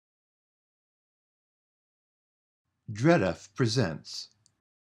Dreadf presents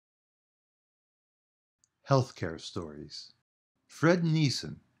Healthcare Stories. Fred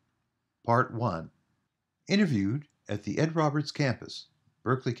Nisen, Part 1. Interviewed at the Ed Roberts campus,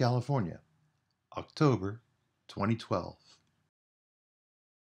 Berkeley, California, October 2012.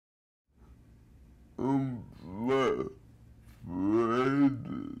 Fred Nisen.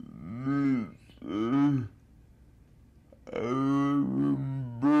 I live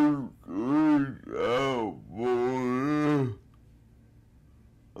in Berkeley, California.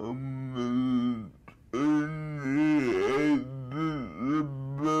 I'm an attorney at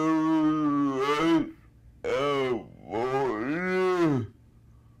California,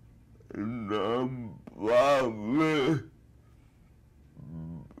 and I'm probably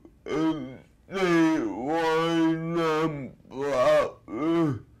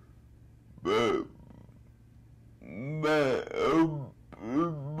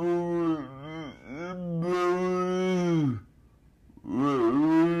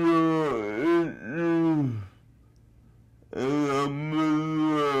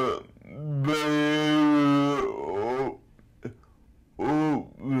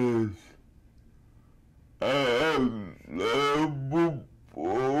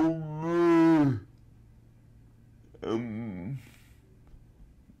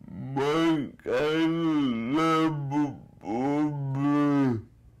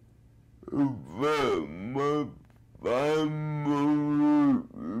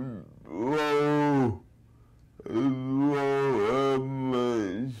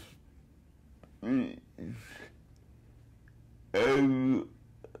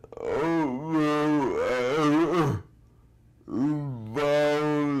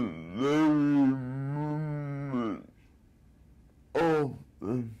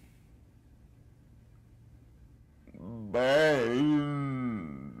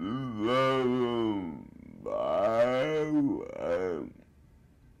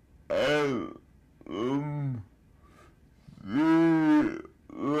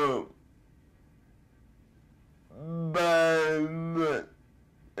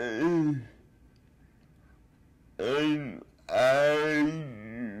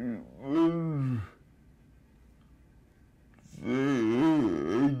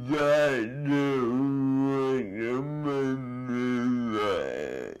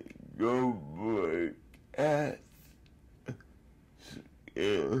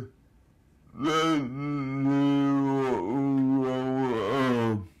statewide.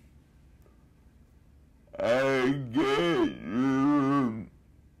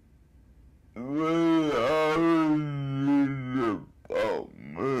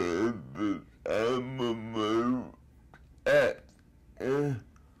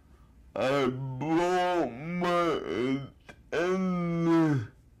 I'm probably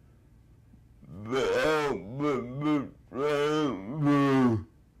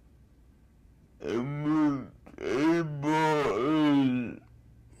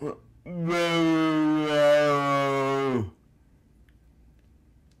but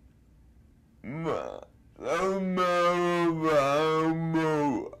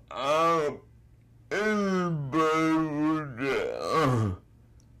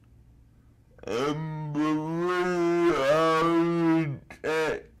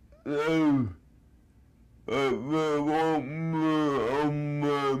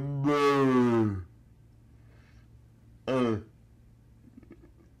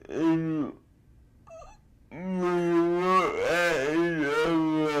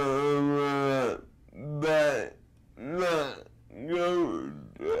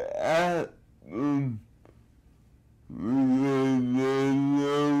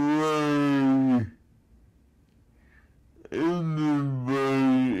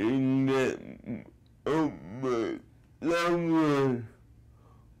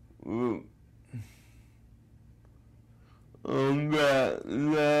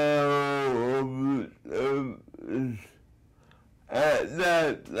at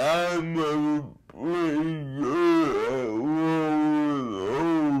that time I was pretty good at rolling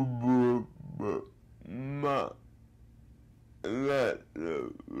over, but not that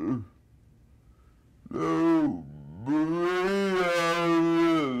level. So, believe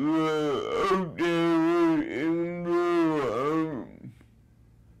okay, we can do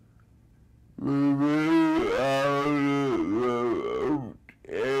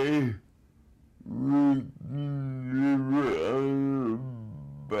okay. We can live it on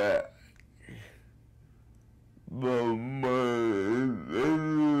the back. But my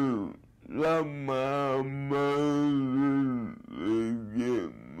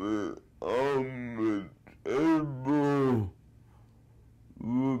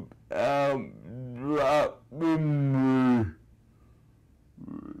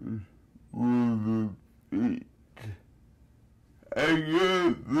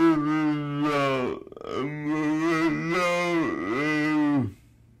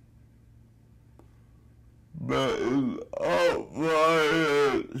but it's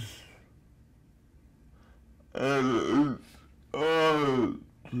arthritis, and it's scar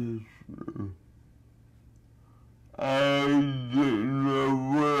tissue. I didn't know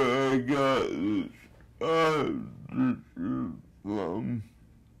where I got this scar tissue from,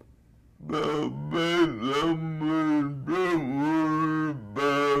 but basically don't worry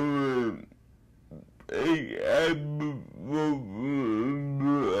about it. Take ibuprofen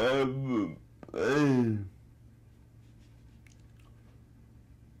to have a pain.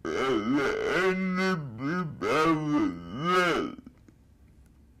 And the end of the this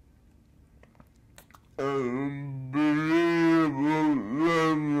unbelievable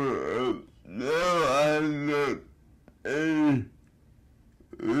level. Now I know it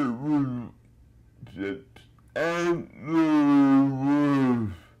was just absolutely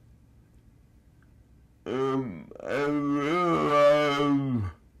worse. I realized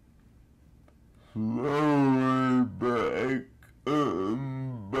slowly but I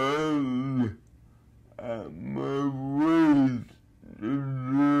couldn't bear at my waist to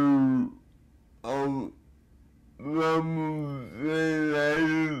do all some things I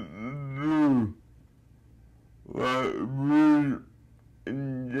used to do, like read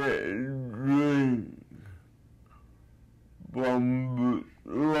and get a drink from the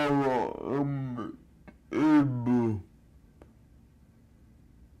floor on the table.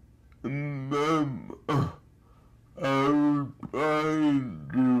 And then I was trying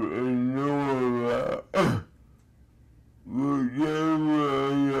to ignore that. Whenever I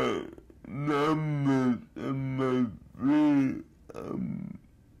got numbness in my feet,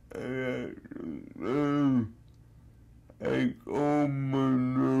 I called my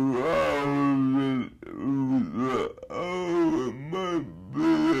neurologist who was like, oh, it might be a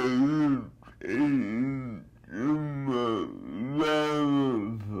change in my level.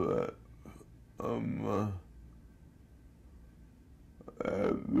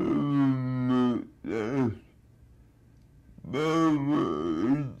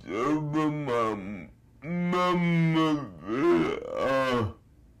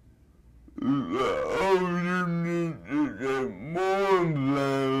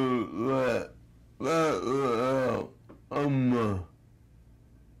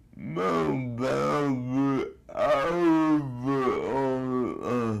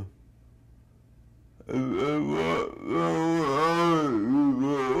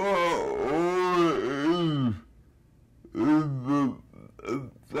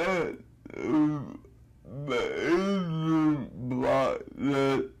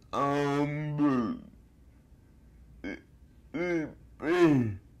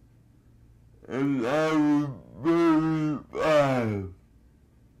 And I was 35.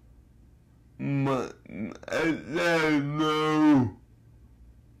 But I said no.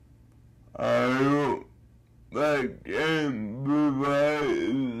 I can't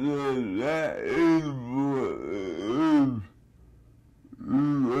provide that is what it is.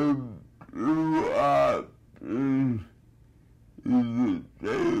 You have two options. You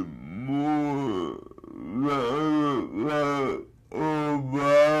take more or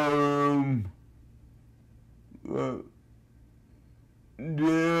bottom, but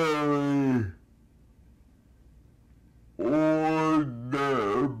daily, or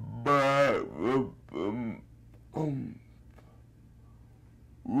the back of them,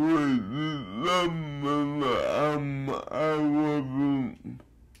 which is something that I wasn't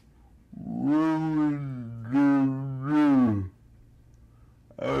willing to do.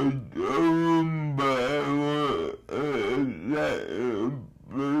 I told him back that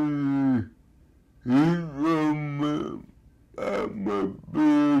he told me that might be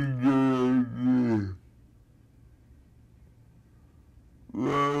a good idea.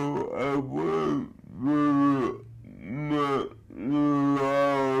 So I went to my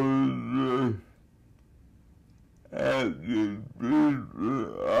neurologist at the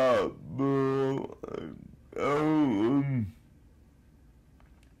district hospital and told him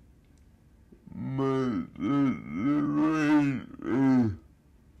my situation.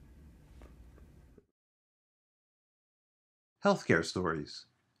 Healthcare Stories,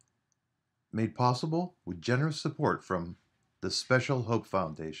 made possible with generous support from the Special Hope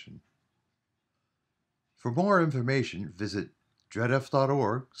Foundation. For more information, visit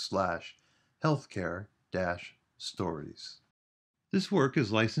dredf.org/healthcare-stories. This work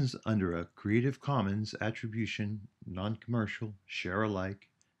is licensed under a Creative Commons Attribution, Non-Commercial, Share-alike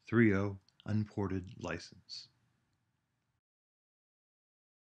 3.0 Unported license.